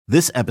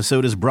This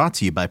episode is brought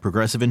to you by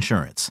Progressive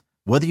Insurance.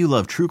 Whether you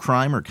love true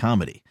crime or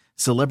comedy,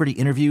 celebrity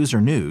interviews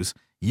or news,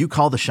 you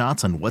call the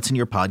shots on what's in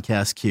your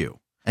podcast queue.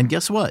 And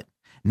guess what?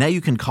 Now you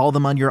can call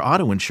them on your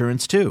auto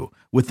insurance too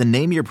with the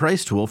Name Your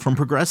Price tool from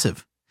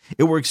Progressive.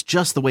 It works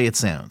just the way it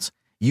sounds.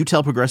 You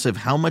tell Progressive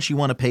how much you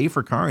want to pay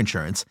for car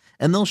insurance,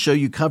 and they'll show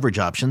you coverage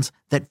options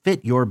that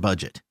fit your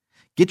budget.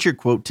 Get your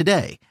quote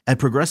today at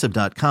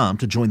Progressive.com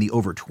to join the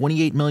over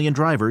 28 million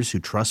drivers who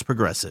trust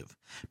Progressive.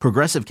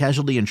 Progressive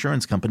Casualty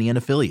Insurance Company and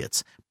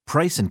Affiliates.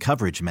 Price and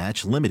coverage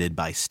match limited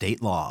by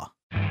state law.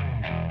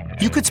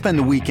 You could spend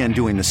the weekend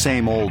doing the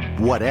same old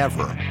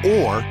whatever,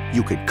 or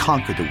you could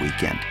conquer the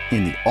weekend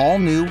in the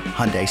all-new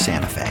Hyundai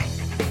Santa Fe.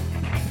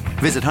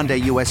 Visit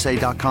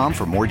HyundaiUSA.com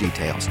for more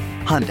details.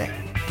 Hyundai,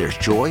 there's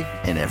joy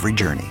in every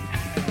journey.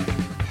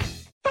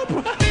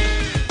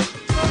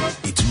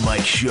 It's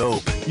Mike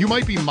Schopp. You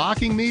might be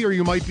mocking me or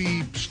you might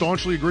be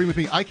staunchly agreeing with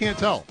me. I can't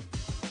tell.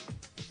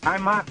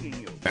 I'm mocking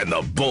you. And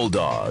the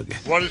Bulldog.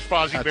 What is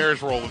Fozzie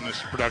Bear's role in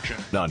this production?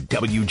 On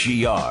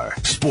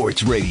WGR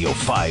Sports Radio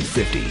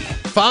 550.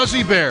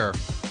 Fozzie Bear.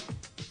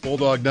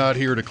 Bulldog not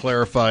here to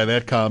clarify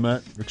that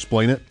comment.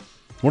 Explain it.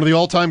 One of the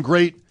all-time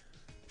great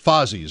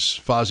Fozzies,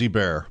 Fozzie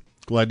Bear.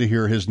 Glad to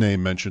hear his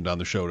name mentioned on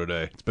the show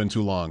today. It's been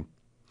too long.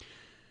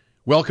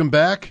 Welcome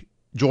back.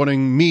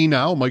 Joining me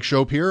now, Mike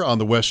Schopp here on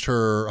the West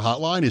Her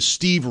Hotline, is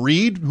Steve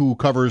Reed, who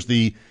covers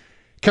the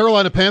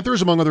Carolina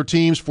Panthers, among other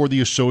teams, for the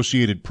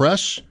Associated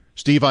Press.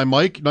 Steve, I'm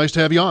Mike. Nice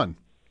to have you on.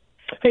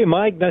 Hey,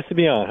 Mike. Nice to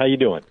be on. How you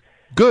doing?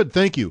 Good,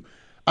 thank you.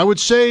 I would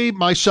say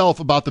myself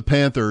about the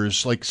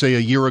Panthers, like, say, a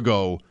year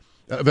ago,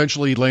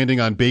 eventually landing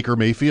on Baker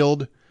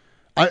Mayfield.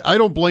 I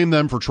don't blame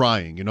them for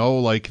trying, you know,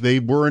 like they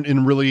weren't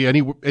in really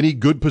any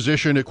good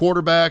position at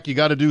quarterback. You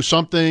got to do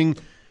something.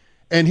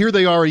 And here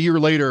they are a year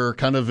later,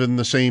 kind of in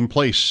the same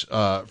place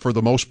for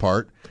the most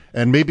part.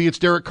 And maybe it's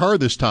Derek Carr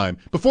this time.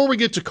 Before we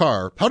get to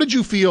Carr, how did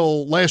you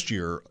feel last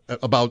year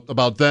about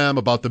them,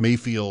 about the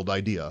Mayfield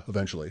idea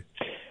eventually?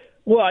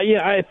 Well,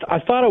 yeah, I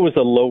thought it was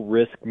a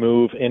low-risk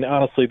move. And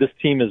honestly, this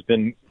team has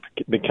been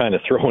kind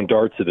of throwing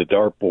darts at the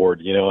dartboard.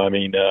 You know, I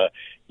mean,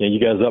 you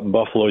guys up in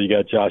Buffalo, you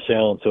got Josh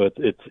Allen. So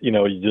it's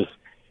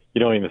you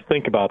don't even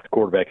think about the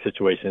quarterback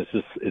situation. It's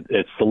just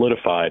it's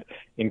solidified.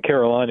 In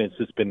Carolina, it's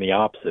just been the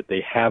opposite.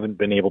 They haven't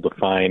been able to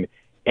find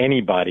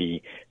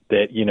anybody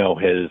that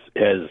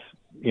has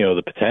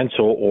the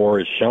potential or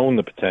has shown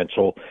the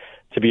potential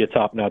to be a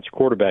top-notch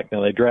quarterback.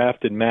 Now they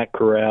drafted Matt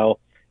Corral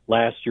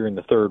last year in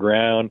the third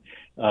round,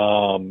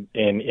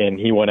 and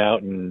he went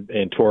out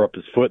and tore up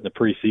his foot in the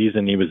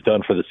preseason. He was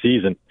done for the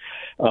season.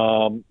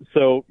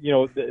 So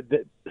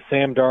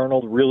Sam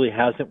Darnold really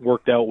hasn't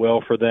worked out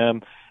well for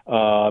them.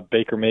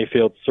 Baker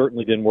Mayfield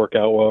certainly didn't work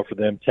out well for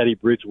them. Teddy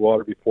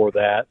Bridgewater before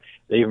that.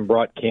 They even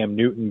brought Cam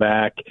Newton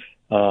back.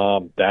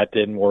 That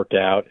didn't work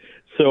out.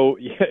 So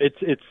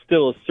it's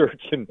still a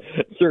search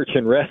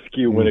and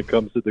rescue when it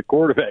comes to the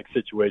quarterback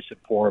situation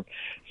for them.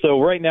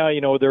 So right now,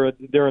 they're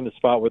in the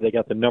spot where they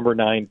got the number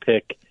 9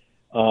 pick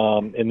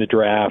in the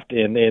draft,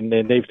 and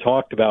they've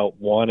talked about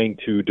wanting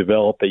to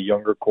develop a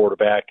younger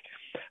quarterback.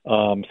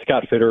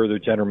 Scott Fitter, the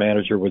general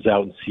manager, was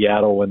out in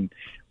Seattle when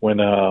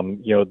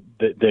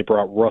they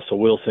brought Russell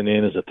Wilson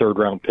in as a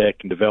third-round pick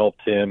and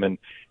developed him and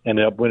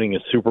ended up winning a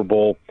Super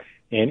Bowl.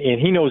 And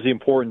he knows the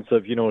importance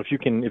of, if you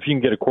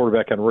can get a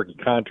quarterback on a rookie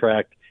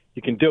contract,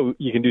 you can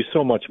do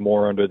so much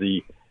more under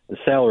the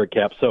salary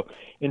cap. So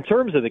in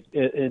terms of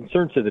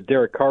the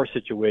Derek Carr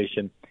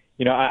situation,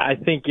 I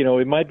think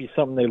it might be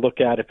something they look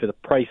at if the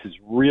price is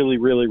really,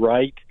 really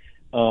right.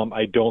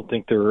 I don't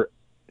think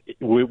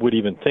would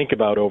even think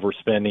about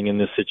overspending in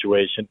this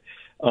situation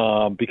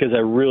because I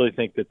really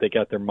think that they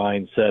got their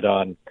mind set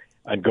on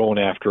going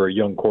after a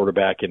young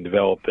quarterback and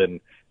developing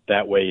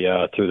that way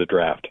through the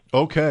draft.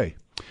 Okay.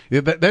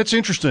 Yeah, that's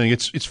interesting.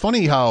 It's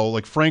funny how,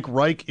 like, Frank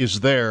Reich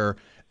is there,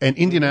 and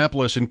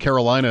Indianapolis and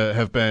Carolina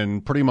have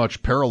been pretty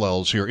much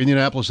parallels here.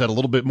 Indianapolis had a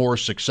little bit more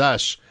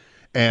success,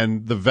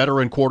 and the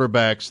veteran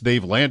quarterbacks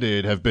they've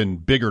landed have been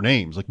bigger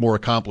names, like more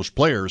accomplished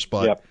players.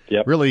 But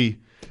Yep. Really,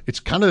 it's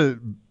kind of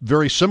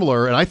very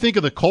similar. And I think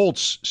of the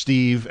Colts,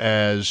 Steve,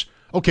 as,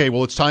 okay,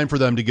 well, it's time for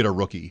them to get a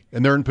rookie,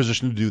 and they're in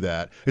position to do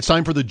that. It's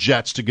time for the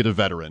Jets to get a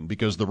veteran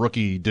because the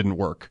rookie didn't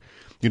work.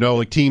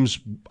 Like teams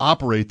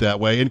operate that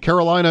way. And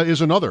Carolina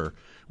is another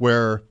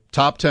where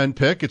top 10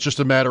 pick, it's just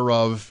a matter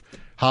of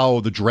how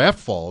the draft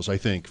falls, I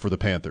think, for the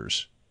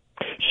Panthers.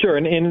 Sure,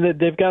 and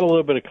they've got a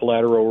little bit of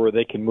collateral where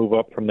they can move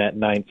up from that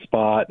 9th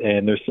spot,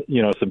 and there's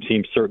some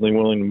teams certainly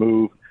willing to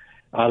move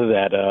out of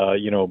that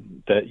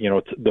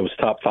those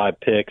top 5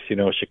 picks.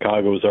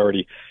 Chicago's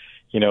already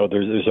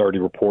there's already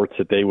reports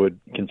that they would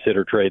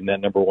consider trading that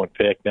number 1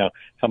 pick. Now,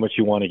 how much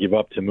you want to give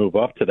up to move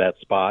up to that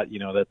spot,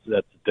 that's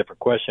a different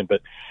question.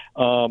 But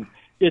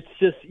it's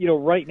just,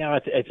 right now,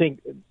 I think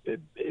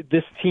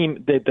this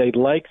team, they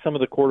like some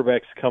of the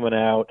quarterbacks coming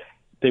out.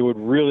 They would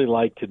really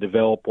like to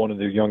develop one of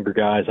their younger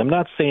guys. I'm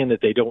not saying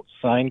that they don't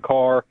sign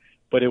Carr,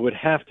 but it would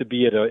have to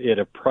be at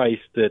a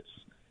price that's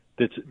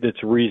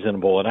that's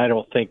reasonable. And I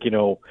don't think,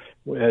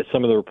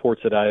 some of the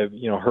reports that I've,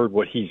 heard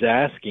what he's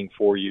asking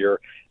for a year,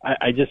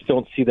 I just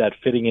don't see that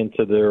fitting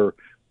into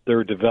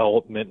their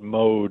development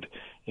mode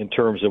in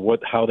terms of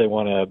how they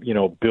want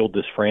to, build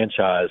this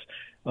franchise.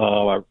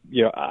 I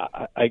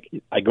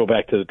go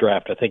back to the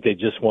draft. I think they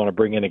just want to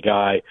bring in a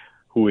guy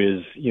who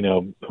is,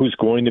 who's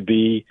going to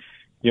be,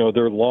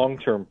 their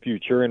long-term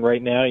future. And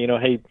right now,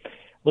 hey,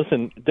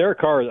 listen, Derek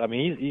Carr, I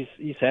mean,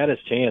 he's had his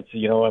chance.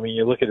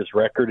 You look at his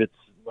record,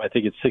 I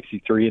think it's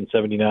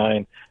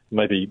 63-79.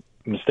 Might be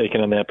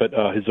mistaken on that, but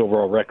his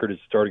overall record as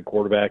starting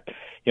quarterback,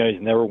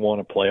 he's never won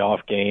a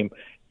playoff game.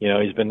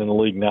 He's been in the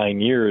league 9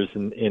 years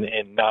and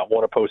not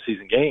won a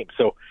postseason game.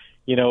 So,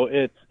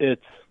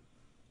 it's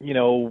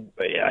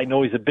I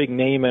know he's a big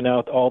name and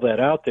all that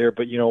out there,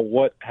 but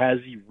what has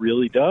he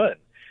really done?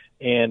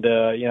 And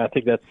I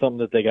think that's something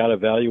that they got to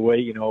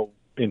evaluate.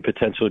 In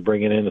potentially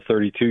bringing in a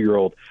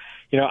 32-year-old.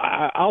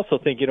 I also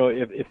think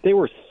if they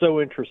were so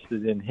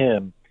interested in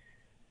him,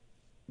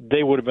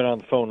 they would have been on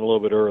the phone a little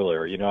bit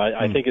earlier.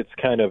 I think it's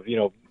kind of,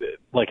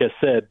 like I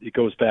said, it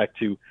goes back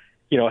to,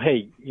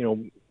 hey,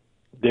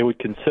 they would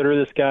consider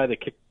this guy to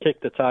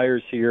kick the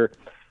tires here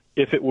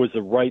if it was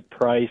the right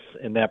price,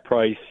 and that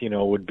price,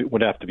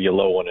 would have to be a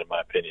low one in my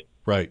opinion.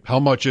 Right. How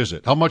much is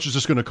it? How much is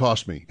this going to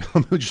cost me?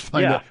 Just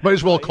find out. Might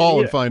as well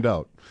call and find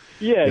out.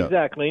 Yeah,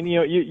 exactly. And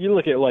you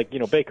look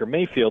at Baker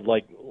Mayfield.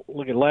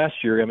 Look at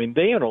last year. I mean,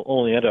 they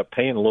only ended up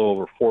paying a little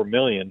over $4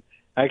 million.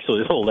 Actually,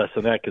 a little less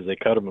than that because they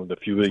cut him with a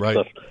few weeks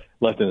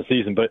left in the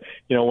season. But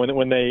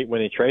when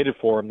they traded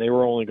for him, they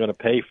were only going to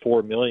pay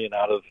 $4 million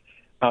out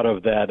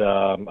of that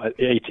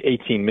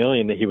 $18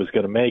 million that he was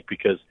going to make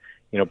because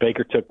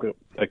Baker took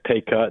a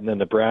pay cut, and then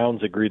the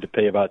Browns agreed to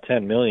pay about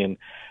 $10 million.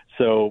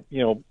 So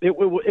it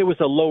was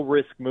a low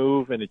risk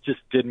move, and it just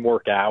didn't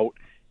work out.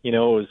 It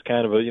was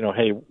kind of a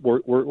hey,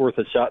 worth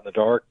a shot in the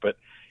dark, but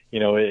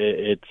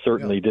it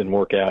certainly didn't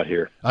work out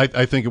here.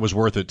 I think it was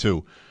worth it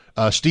too.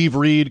 Steve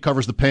Reed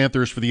covers the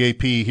Panthers for the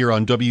AP here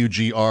on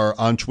WGR,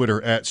 on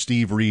Twitter at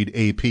Steve Reed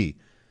AP.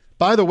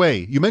 By the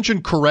way, you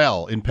mentioned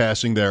Corral in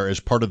passing there as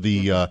part of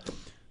the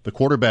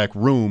quarterback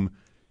room.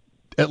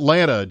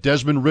 Atlanta,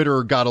 Desmond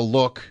Ridder got a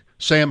look.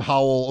 Sam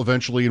Howell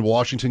eventually in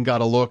Washington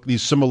got a look.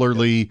 These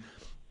similarly,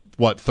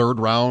 third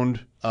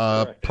round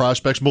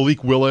prospects.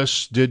 Malik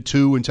Willis did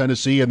too in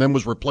Tennessee and then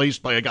was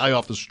replaced by a guy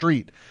off the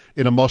street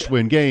in a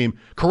must-win game.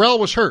 Corral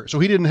was hurt, so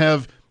he didn't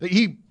have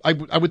 –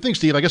 I would think,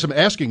 Steve, I guess I'm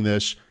asking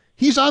this,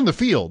 he's on the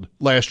field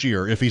last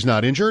year if he's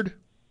not injured?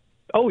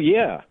 Oh,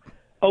 yeah.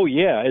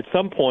 At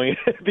some point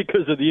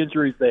because of the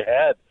injuries they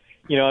had.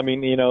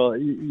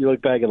 You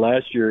look back at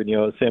last year,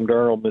 Sam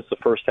Darnold missed the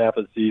first half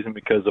of the season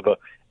because of an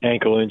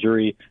ankle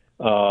injury.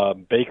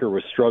 Baker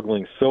was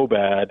struggling so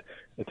bad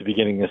at the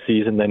beginning of the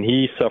season. Then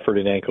he suffered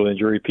an ankle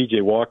injury.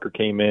 P.J. Walker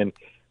came in.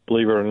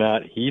 Believe it or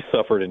not, he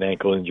suffered an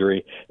ankle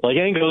injury.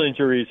 Ankle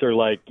injuries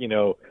are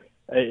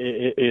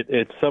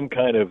it's some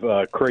kind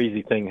of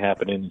crazy thing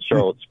happening in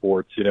Charlotte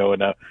sports,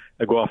 and I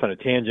go off on a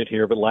tangent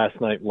here, but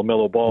last night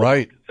LaMelo Ball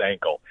broke his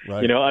ankle.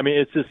 Right.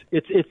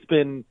 It's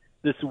been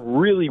this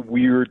really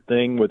weird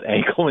thing with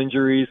ankle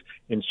injuries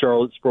in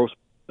Charlotte's pro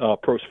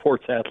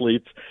sports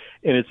athletes,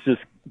 and it's just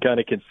kind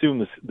of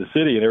consumed the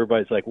city, and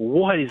everybody's like,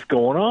 what is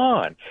going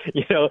on?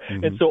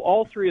 Mm-hmm. And so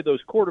all three of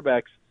those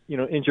quarterbacks,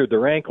 injured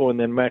their ankle, and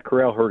then Matt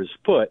Corral hurt his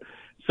foot.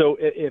 So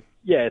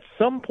at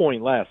some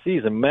point last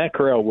season, Matt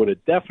Corral would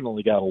have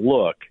definitely got a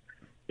look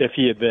if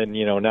he had been,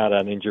 not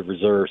on injured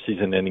reserve,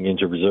 season-ending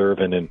injured reserve,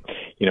 and then,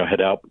 had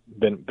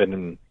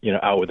been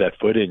out with that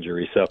foot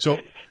injury. So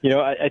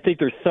I think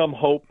there's some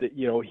hope that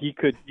he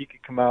could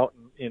come out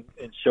and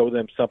show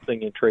them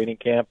something in training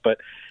camp. But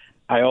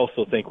I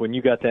also think when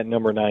you got that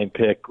number 9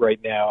 pick right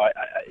now,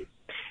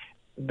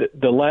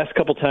 the last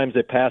couple times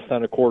they passed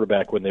on a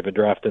quarterback when they've been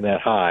drafting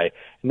that high,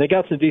 and they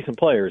got some decent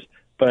players.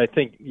 But I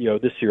think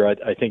this year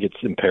I think it's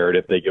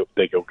imperative they go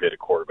get a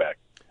quarterback.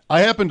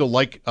 I happen to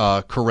like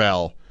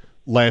Corral.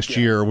 Last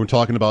year, when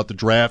talking about the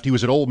draft, he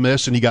was at Ole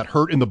Miss and he got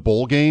hurt in the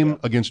bowl game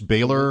against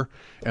Baylor,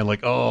 and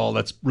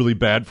that's really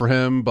bad for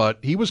him. But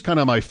he was kind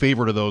of my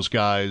favorite of those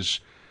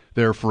guys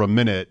there for a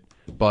minute,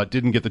 but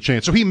didn't get the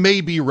chance. So he may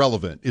be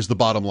relevant, is the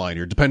bottom line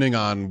here, depending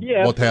on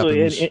what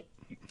happens.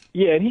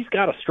 And he's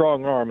got a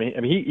strong arm. I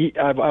mean,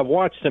 I've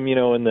watched him,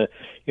 in the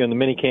the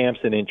mini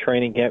camps and in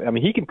training camp. I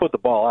mean, he can put the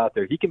ball out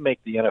there. He can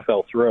make the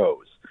NFL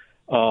throws.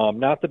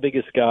 Not the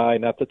biggest guy,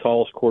 not the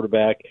tallest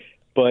quarterback.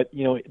 But,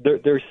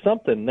 there's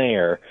something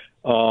there.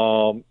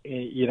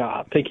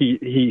 I think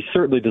he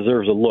certainly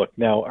deserves a look.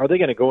 Now, are they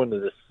going to go into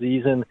the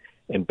season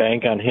and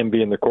bank on him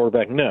being the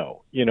quarterback?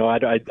 No.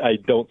 I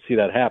don't see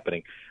that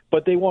happening.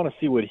 But they want to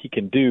see what he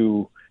can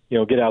do,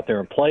 get out there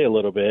and play a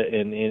little bit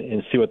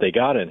and see what they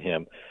got in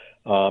him,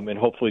 and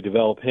hopefully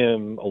develop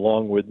him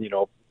along with,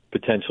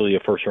 potentially a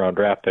first-round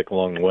draft pick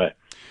along the way.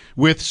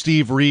 With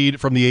Steve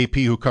Reed from the AP,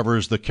 who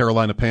covers the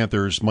Carolina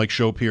Panthers, Mike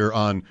Schopp here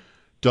on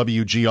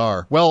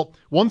WGR. Well,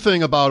 one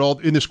thing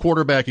about in this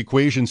quarterback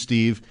equation,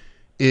 Steve,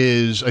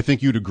 is I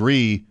think you'd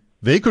agree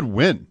they could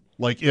win.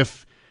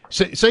 If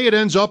say it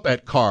ends up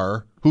at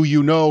Carr, who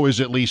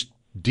is at least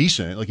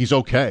decent. Like, he's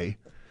okay.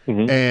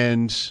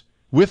 And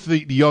with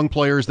the young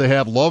players they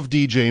have, love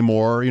DJ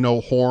Moore,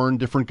 Horn,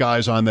 different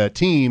guys on that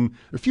team.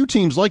 A few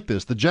teams like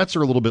this. The Jets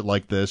are a little bit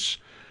like this,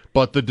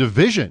 but the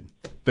division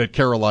that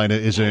Carolina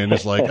is in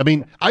is like,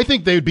 I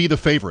think they'd be the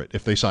favorite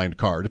if they signed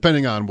Carr,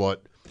 depending on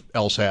what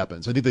else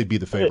happens. I think they'd be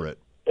the favorite.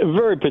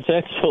 Very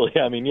potentially.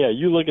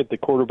 You look at the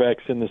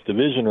quarterbacks in this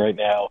division right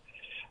now,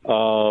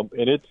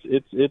 and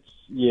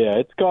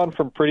it's gone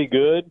from pretty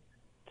good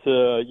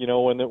to,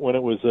 when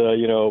it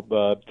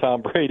was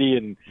Tom Brady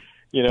and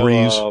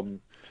Breeze.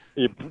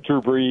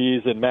 Drew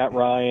Brees and Matt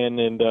Ryan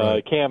and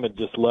Cam had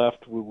just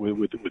left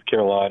with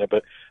Carolina,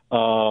 but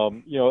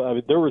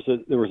there was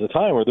a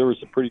time where there was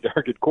some pretty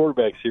darn good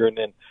quarterbacks here, and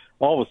then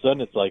all of a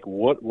sudden it's like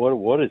what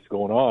is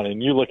going on?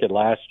 And you look at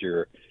last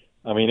year,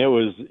 it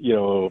was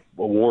a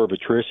war of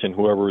attrition.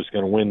 Whoever was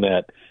going to win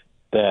that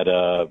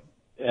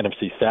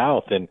NFC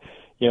South, and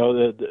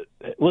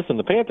listen,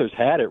 the Panthers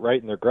had it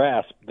right in their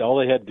grasp. All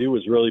they had to do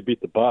was really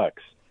beat the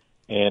Bucs,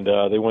 and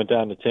they went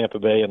down to Tampa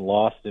Bay and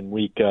lost in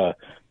week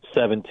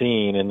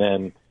 17, and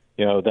then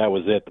that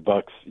was it. The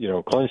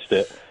Bucs clinched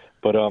it,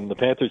 but the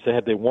Panthers,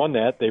 had they won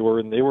that, they were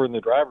in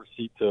the driver's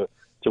seat to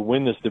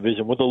win this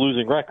division with a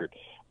losing record.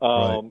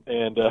 And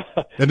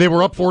they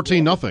were up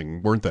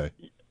 14-0, weren't they?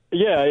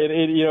 Yeah, it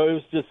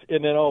was just,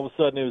 and then all of a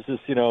sudden it was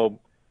just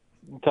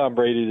Tom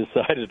Brady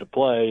decided to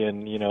play,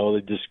 and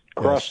they just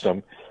crushed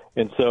them,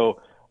 and so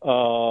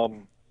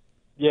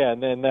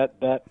and then that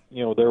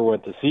there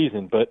went the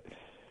season. But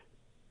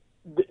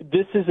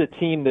this is a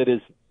team that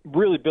is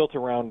really built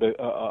around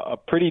a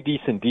pretty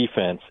decent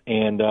defense.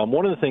 And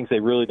one of the things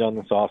they've really done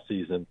this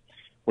offseason,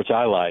 which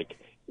I like,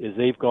 is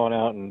they've gone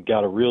out and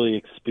got a really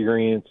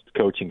experienced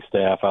coaching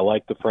staff. I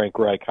like the Frank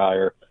Reich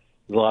hire.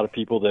 There's a lot of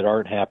people that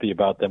aren't happy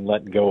about them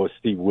letting go of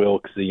Steve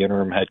Wilkes, the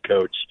interim head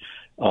coach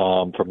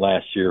from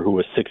last year, who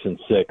was 6-6.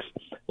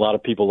 A lot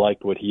of people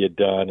liked what he had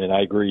done, and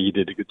I agree he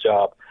did a good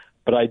job.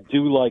 But I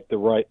do like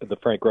the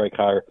Frank Reich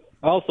hire.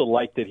 I also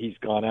like that he's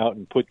gone out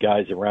and put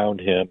guys around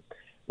him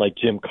like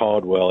Jim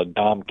Caldwell and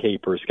Dom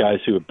Capers, guys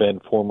who have been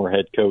former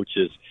head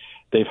coaches.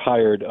 They've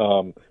hired,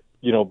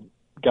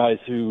 guys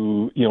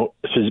who,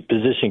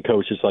 position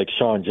coaches like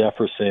Sean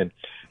Jefferson,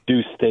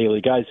 Deuce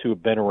Staley, guys who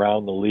have been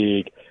around the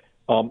league.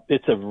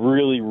 It's a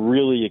really,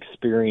 really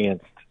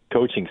experienced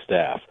coaching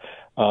staff.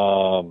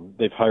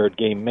 They've hired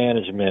game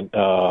management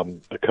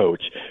a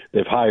coach.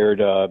 They've hired,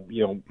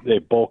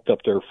 they've bulked up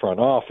their front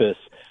office.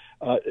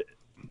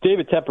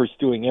 David Tepper's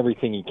doing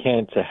everything he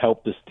can to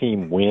help this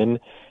team win.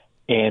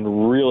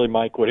 And really,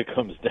 Mike, what it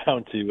comes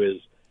down to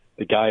is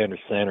the guy under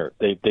center.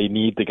 They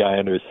need the guy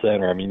under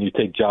center. You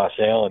take Josh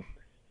Allen,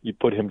 you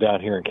put him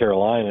down here in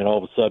Carolina, and all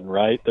of a sudden,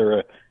 right,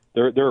 they're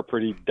a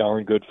pretty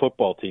darn good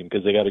football team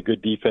because they got a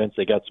good defense,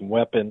 they got some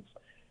weapons,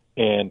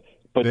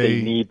 but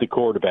they need the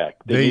quarterback.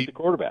 They need the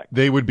quarterback.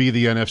 They would be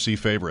the NFC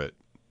favorite.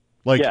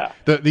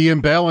 The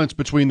imbalance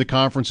between the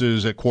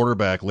conferences at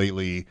quarterback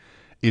lately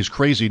is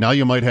crazy. Now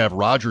you might have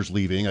Rodgers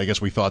leaving. I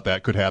guess we thought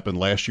that could happen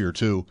last year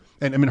too.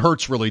 And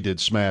Hurts really did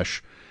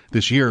smash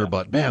this year,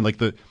 but man,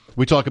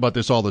 we talk about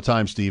this all the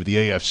time, Steve, the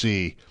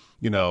AFC,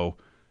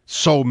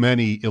 so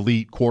many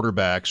elite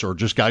quarterbacks or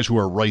just guys who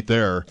are right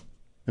there.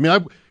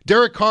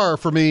 Derek Carr,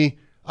 for me,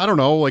 I don't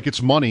know,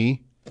 it's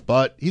money,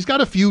 but he's got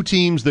a few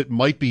teams that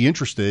might be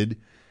interested,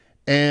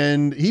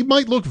 and he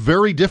might look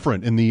very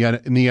different in the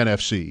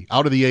NFC,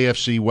 out of the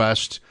AFC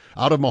West,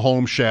 out of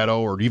Mahomes'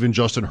 shadow, or even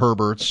Justin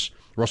Herbert's.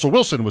 Russell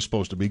Wilson was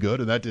supposed to be good,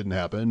 and that didn't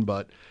happen,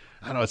 but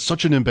I don't know, it's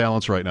such an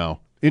imbalance right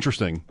now.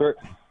 Interesting.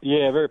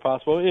 Very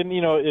possible. And,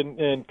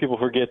 and people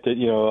forget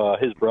that,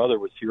 his brother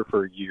was here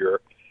for a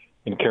year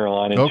in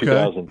Carolina in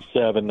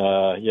 2007.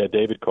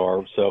 David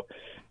Carr. So,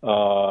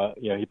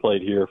 he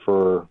played here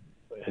for,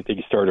 I think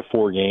he started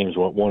 4 games,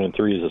 went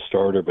 1-3 as a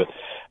starter. But,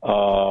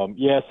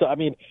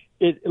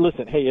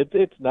 listen, hey,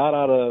 it's not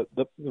out of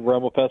the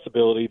realm of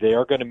possibility. They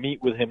are going to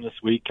meet with him this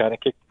week, kind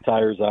of kick the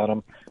tires on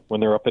him when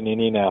they're up in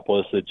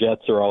Indianapolis. The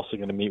Jets are also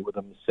going to meet with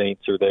him. The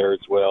Saints are there as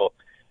well.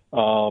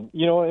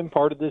 And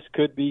part of this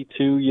could be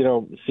too,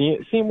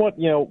 seeing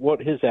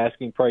what his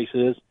asking price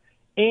is.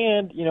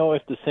 And,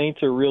 if the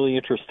Saints are really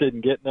interested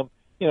in getting them,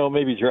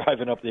 maybe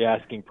driving up the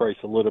asking price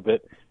a little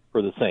bit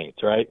for the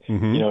Saints, right?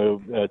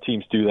 Mm-hmm.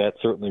 Teams do that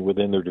certainly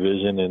within their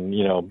division and,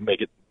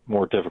 make it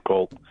more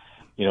difficult,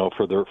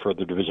 for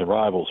the division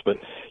rivals. But,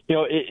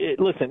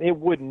 listen, it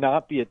would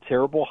not be a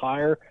terrible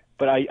hire,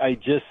 but I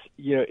just,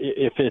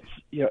 if it's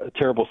a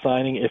terrible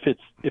signing, if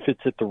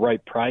it's at the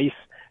right price,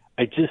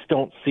 I just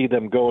don't see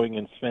them going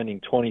and spending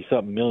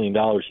 $20-something million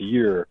a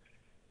year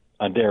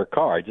on Derek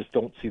Carr. I just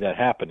don't see that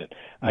happening.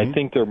 Mm-hmm. I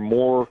think they're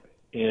more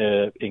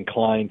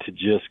inclined to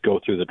just go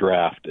through the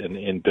draft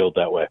and build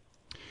that way.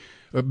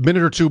 A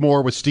minute or two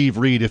more with Steve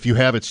Reed, if you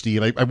have it,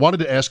 Steve. I wanted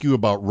to ask you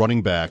about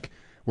running back.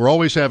 We're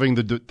always having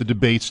the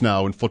debates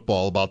now in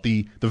football about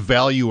the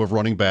value of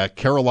running back.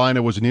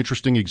 Carolina was an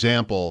interesting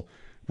example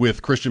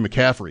with Christian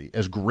McCaffrey,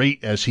 as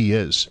great as he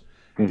is.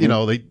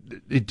 Mm-hmm.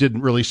 It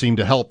didn't really seem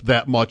to help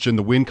that much in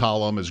the win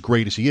column, as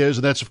great as he is.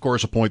 And that's, of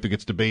course, a point that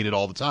gets debated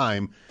all the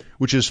time,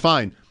 which is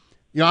fine.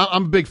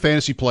 I'm a big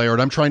fantasy player,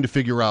 and I'm trying to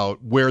figure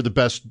out where the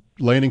best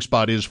landing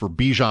spot is for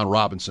Bijan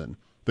Robinson,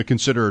 the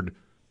considered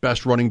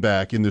best running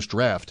back in this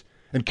draft.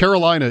 And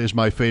Carolina is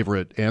my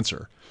favorite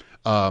answer.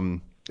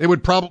 It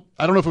would probably,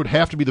 I don't know if it would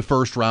have to be the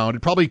first round.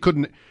 It probably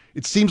couldn't.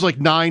 It seems like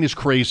 9 is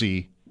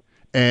crazy,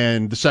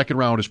 and the second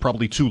round is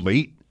probably too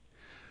late.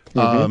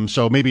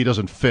 So maybe it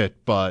doesn't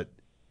fit, but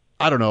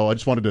I don't know. I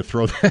just wanted to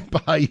throw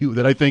that by you.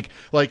 That I think,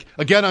 like,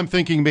 again, I'm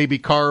thinking maybe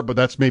Carr, but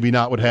that's maybe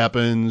not what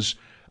happens.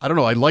 I don't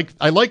know. I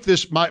like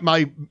this.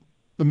 My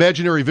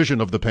imaginary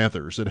vision of the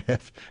Panthers.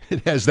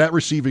 It has that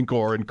receiving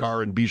core and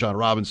Carr and Bijan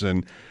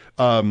Robinson.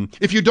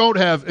 If you don't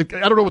have, I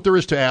don't know what there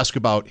is to ask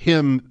about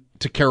him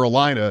to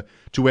Carolina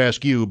to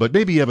ask you, but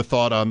maybe you have a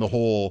thought on the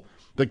whole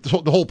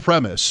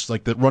premise,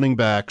 like that running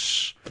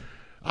backs.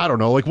 I don't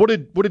know. Like, what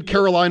did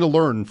Carolina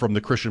learn from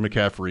the Christian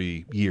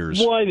McCaffrey years?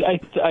 Well,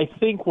 I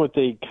think what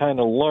they kind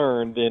of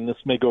learned, and this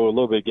may go a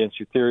little bit against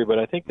your theory, but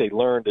I think they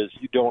learned is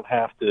you don't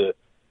have to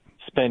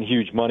spend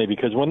huge money,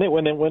 because when they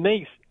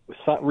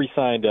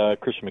re-signed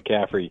Christian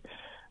McCaffrey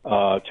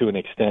to an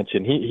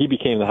extension, he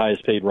became the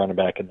highest paid running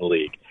back in the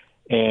league.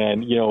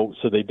 And,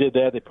 so they did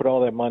that. They put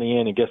all that money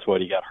in, and guess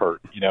what? He got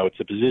hurt. It's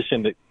a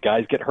position that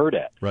guys get hurt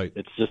at. Right.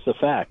 It's just a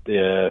fact.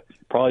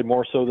 Probably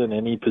more so than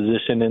any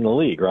position in the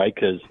league, right?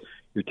 Because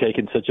you're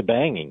taking such a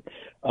banging.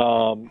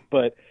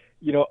 But,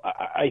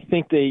 I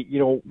think they,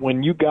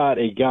 when you got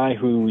a guy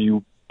who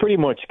you pretty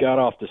much got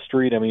off the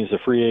street, I mean, he's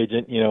a free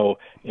agent,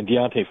 in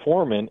D'Onta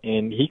Foreman,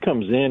 and he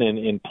comes in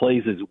and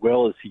plays as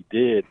well as he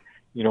did,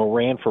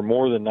 ran for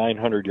more than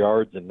 900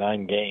 yards in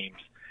 9 games.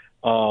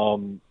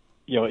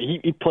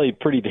 He played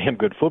pretty damn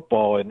good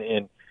football,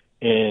 and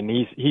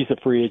he's a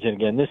free agent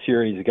again this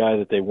year. He's a guy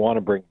that they want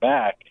to bring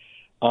back.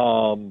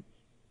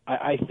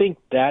 I think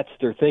that's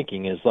their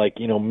thinking is like,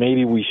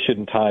 maybe we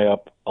shouldn't tie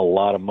up a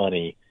lot of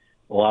money,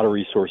 a lot of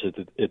resources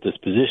at this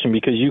position,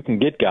 because you can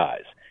get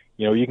guys.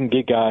 You can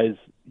get guys.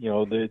 I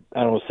don't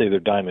want to say they're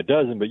dime a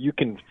dozen, but you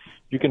can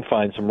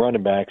find some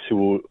running backs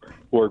who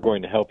are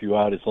going to help you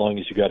out as long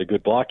as you got a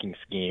good blocking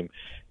scheme,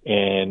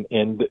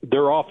 and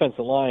their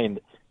offensive line.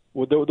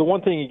 Well, the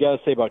one thing you got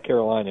to say about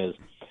Carolina is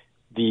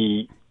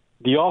the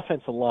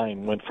offensive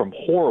line went from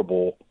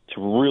horrible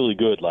to really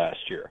good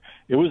last year.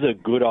 It was a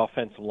good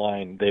offensive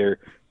line. They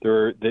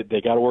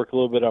got to work a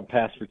little bit on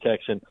pass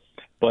protection,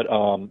 but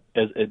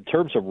in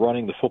terms of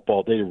running the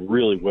football, they did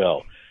really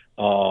well.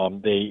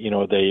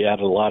 They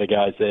added a lot of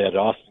guys. They had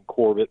Austin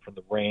Corbett from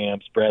the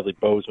Rams, Bradley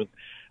Bozeman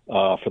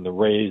from the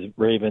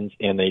Ravens,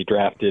 and they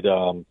drafted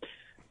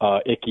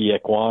Ike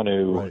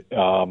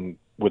Ekwonu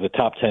with a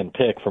top 10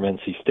 pick from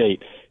NC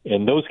State.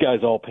 And those guys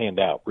all panned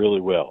out really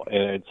well.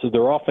 And so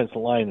their offensive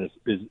line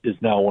is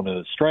now one of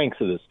the strengths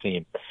of this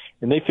team.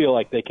 And they feel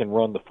like they can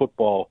run the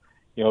football.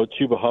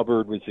 Chuba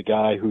Hubbard was the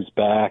guy who's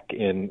back,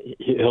 and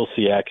he'll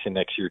see action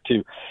next year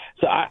too.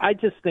 So I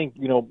just think,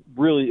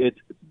 really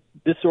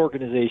this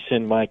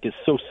organization, Mike, is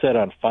so set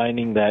on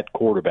finding that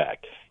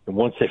quarterback. And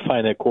once they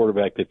find that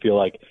quarterback, they feel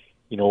like,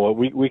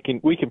 we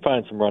can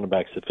find some running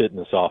backs that fit in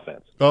this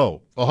offense.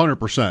 Oh,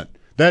 100%.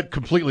 That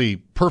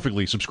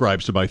perfectly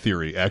subscribes to my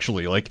theory,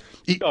 actually. Like,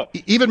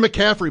 even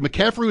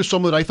McCaffrey was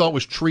someone that I thought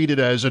was treated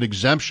as an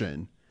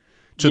exemption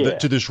to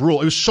this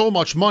rule. It was so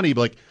much money,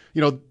 but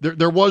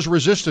there was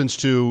resistance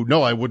to,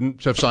 no, I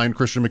wouldn't have signed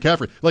Christian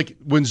McCaffrey. Like,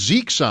 when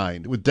Zeke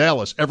signed with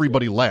Dallas,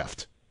 everybody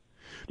laughed.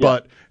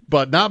 Yeah.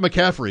 But not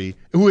McCaffrey,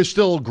 who is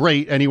still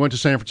great, and he went to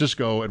San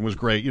Francisco and was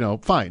great,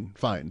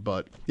 fine.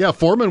 But, yeah,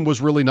 Foreman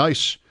was really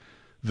nice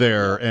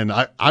there, and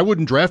I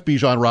wouldn't draft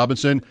Bijan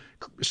Robinson.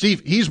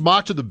 Steve, he's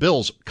mocked to the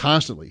Bills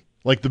constantly.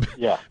 Like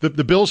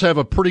the Bills have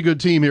a pretty good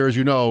team here, as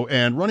you know,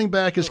 and running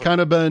back has kind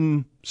of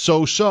been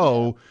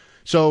so-so.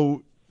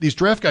 So these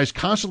draft guys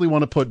constantly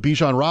want to put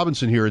Bijan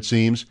Robinson here, it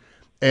seems,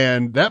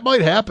 and that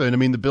might happen. I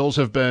mean, the Bills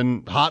have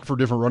been hot for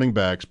different running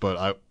backs,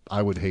 but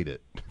I would hate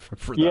it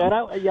for them. Yeah, and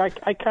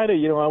I kind of,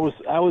 I was,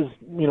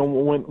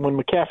 when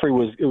McCaffrey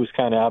was, it was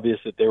kind of obvious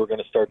that they were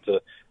going to start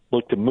to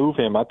look to move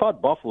him. I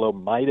thought Buffalo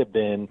might have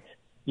been,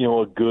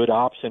 a good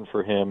option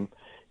for him.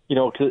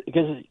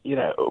 Because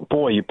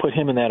boy, you put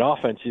him in that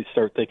offense, you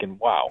start thinking,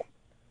 wow,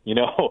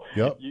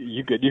 yep.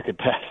 you could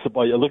pass the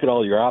ball. You look at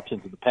all your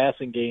options in the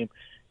passing game.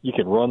 You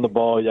can run the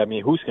ball. I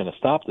mean, who's going to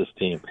stop this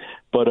team?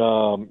 But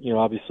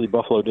obviously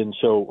Buffalo didn't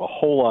show a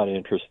whole lot of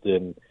interest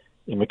in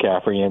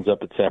McCaffrey. He ends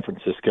up at San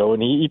Francisco,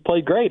 and he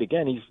played great.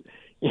 Again, he's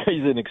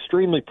an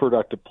extremely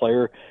productive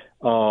player.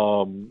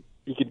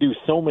 He can do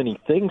so many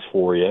things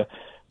for you,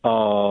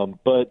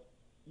 but.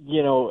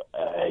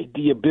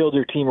 Do you build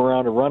your team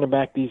around a running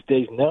back these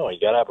days? No, you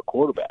got to have a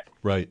quarterback.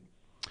 Right.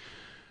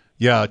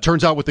 Yeah, it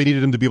turns out what they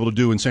needed him to be able to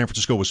do in San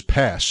Francisco was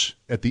pass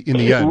in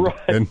the end. Right.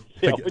 And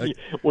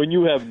when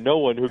you have no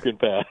one who can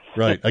pass.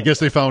 Right. I guess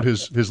they found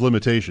his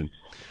limitation.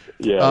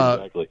 Yeah,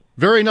 exactly.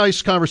 Very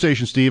nice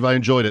conversation, Steve. I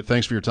enjoyed it.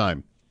 Thanks for your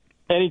time.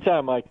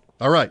 Anytime, Mike.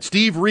 All right.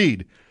 Steve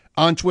Reed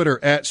on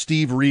Twitter at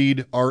Steve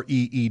Reed,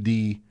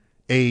 REEDAP.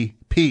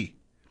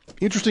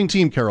 Interesting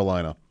team,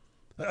 Carolina.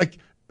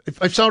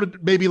 I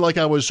sounded maybe like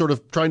I was sort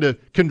of trying to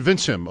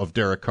convince him of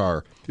Derek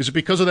Carr. Is it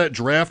because of that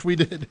draft we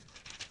did?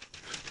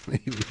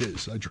 Maybe it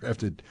is. I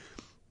drafted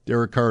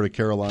Derek Carr to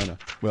Carolina.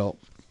 Well,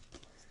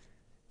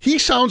 he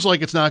sounds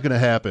like it's not going to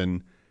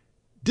happen.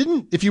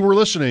 If you were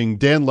listening,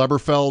 Dan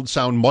Leberfeld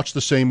sound much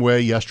the same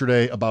way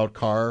yesterday about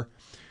Carr?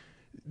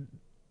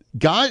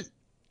 I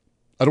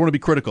don't want to be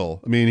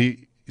critical. I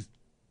mean,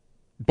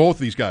 both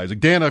these guys, like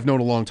Dan I've known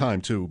a long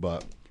time too,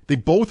 but they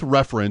both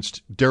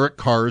referenced Derek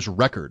Carr's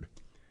record.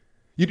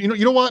 You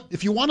know what?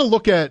 If you want to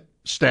look at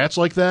stats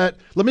like that,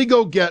 let me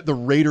go get the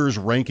Raiders'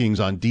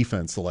 rankings on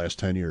defense the last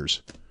 10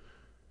 years.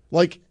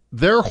 Like,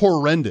 they're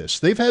horrendous.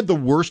 They've had the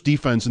worst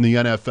defense in the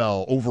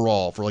NFL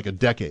overall for like a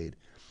decade.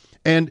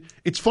 And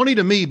it's funny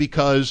to me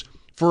because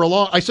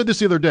I said this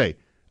the other day,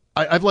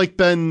 I've like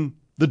been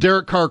the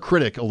Derek Carr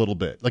critic a little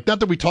bit. Like, not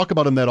that we talk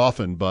about him that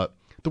often, but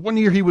the one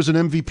year he was an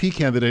MVP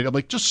candidate, I'm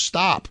like, just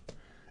stop.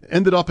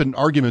 Ended up in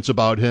arguments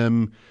about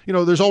him. You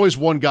know, there's always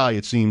one guy,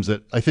 it seems,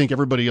 that I think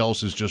everybody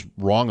else is just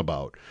wrong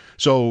about.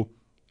 So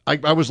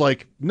I was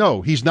like,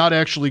 no, he's not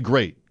actually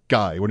great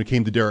guy when it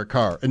came to Derek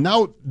Carr. And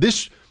now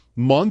this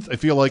month, I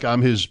feel like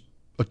I'm his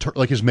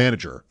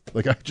manager,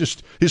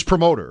 his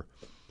promoter.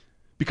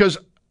 Because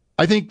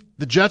I think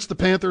the Jets, the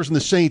Panthers, and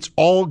the Saints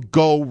all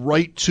go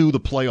right to the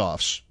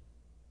playoffs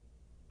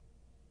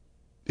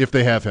if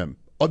they have him.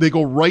 They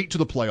go right to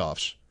the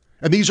playoffs.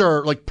 And these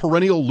are like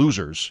perennial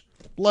losers.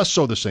 Less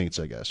so the Saints,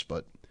 I guess.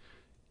 But,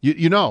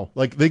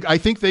 I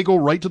think they go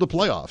right to the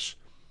playoffs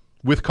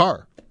with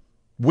Carr.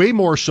 Way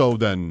more so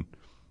than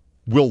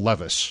Will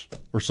Levis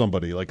or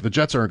somebody. Like, the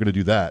Jets aren't going to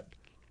do that.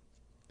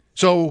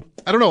 So,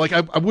 I don't know. Like,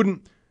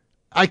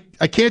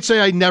 I can't say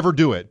I never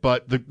do it,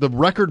 but the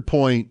record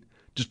point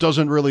just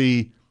doesn't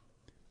really,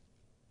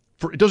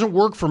 it doesn't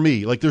work for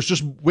me. Like, there's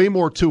just way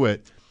more to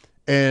it.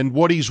 And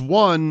what he's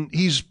won,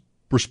 he's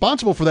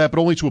responsible for that, but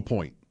only to a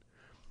point.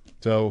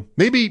 So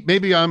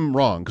maybe I'm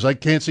wrong because I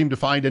can't seem to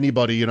find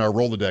anybody in our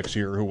Rolodex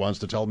here who wants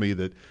to tell me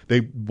that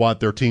they want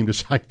their team to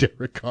sign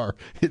Derek Carr.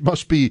 It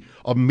must be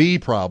a me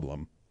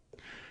problem.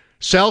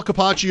 Sal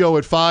Capaccio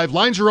at 5.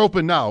 Lines are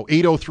open now,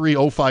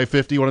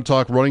 803-0550. Want to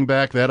talk running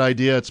back? That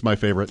idea, it's my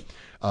favorite.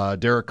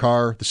 Derek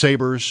Carr, the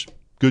Sabres,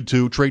 good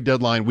too. Trade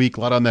deadline week,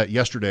 a lot on that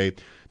yesterday.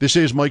 This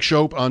is Mike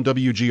Schopp on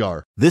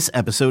WGR. This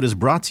episode is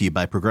brought to you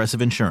by Progressive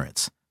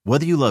Insurance.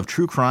 Whether you love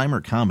true crime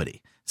or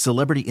comedy,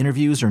 celebrity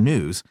interviews or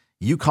news,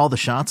 you call the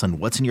shots on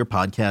what's in your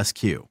podcast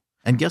queue.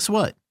 And guess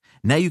what?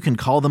 Now you can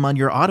call them on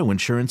your auto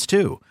insurance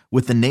too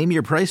with the Name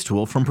Your Price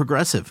tool from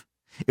Progressive.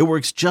 It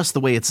works just the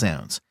way it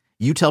sounds.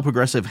 You tell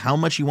Progressive how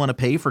much you want to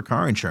pay for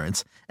car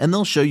insurance, and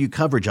they'll show you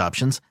coverage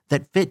options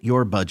that fit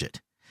your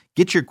budget.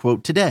 Get your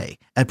quote today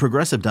at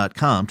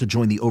Progressive.com to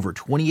join the over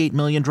 28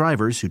 million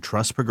drivers who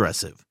trust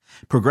Progressive.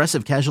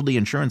 Progressive Casualty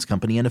Insurance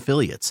Company and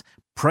Affiliates.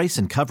 Price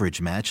and coverage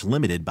match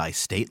limited by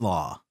state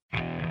law.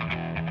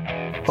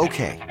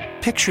 Okay,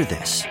 picture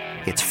this.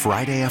 It's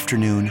Friday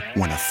afternoon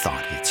when a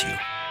thought hits you.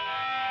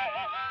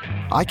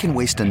 I can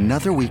waste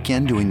another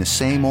weekend doing the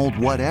same old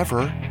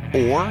whatever,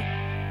 or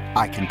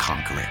I can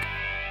conquer it.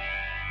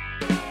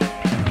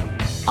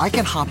 I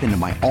can hop into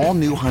my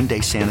all-new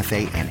Hyundai Santa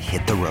Fe and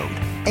hit the road.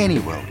 Any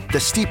road. The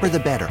steeper, the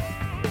better.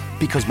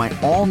 Because my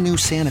all-new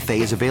Santa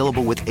Fe is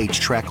available with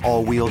H-Track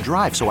all-wheel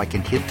drive, so I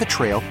can hit the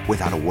trail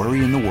without a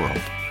worry in the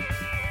world.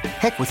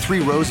 Heck, with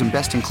 3 rows and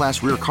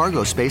best-in-class rear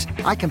cargo space,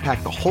 I can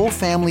pack the whole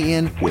family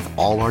in with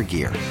all our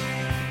gear.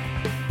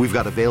 We've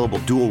got available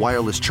dual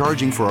wireless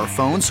charging for our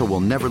phones, so we'll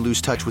never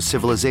lose touch with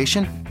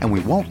civilization, and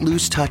we won't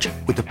lose touch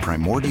with the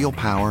primordial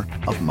power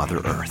of Mother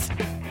Earth.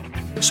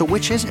 So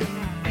which is it?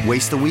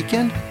 Waste the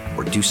weekend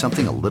or do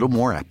something a little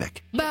more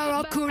epic?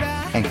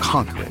 And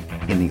conquer it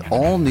in the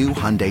all-new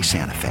Hyundai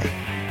Santa Fe.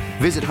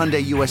 Visit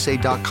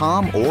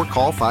HyundaiUSA.com or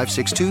call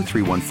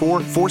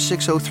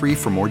 562-314-4603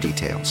 for more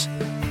details.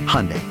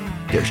 Hyundai,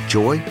 there's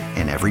joy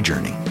in every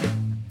journey.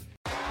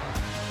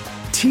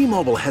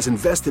 T-Mobile has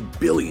invested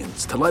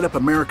billions to light up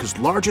America's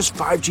largest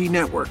 5G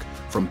network,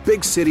 from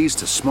big cities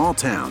to small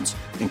towns,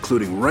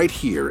 including right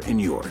here in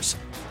yours.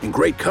 And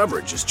great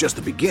coverage is just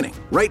the beginning.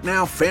 Right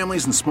now,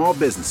 families and small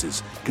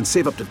businesses can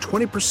save up to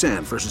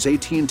 20% versus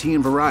AT&T and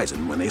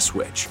Verizon when they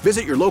switch.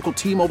 Visit your local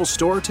T-Mobile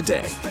store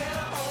today.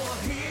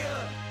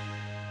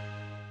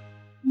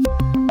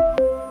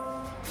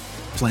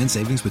 Plan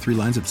savings with 3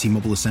 lines of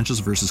T-Mobile Essentials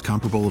versus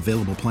comparable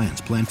available plans.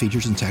 Plan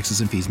features and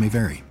taxes and fees may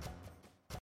vary.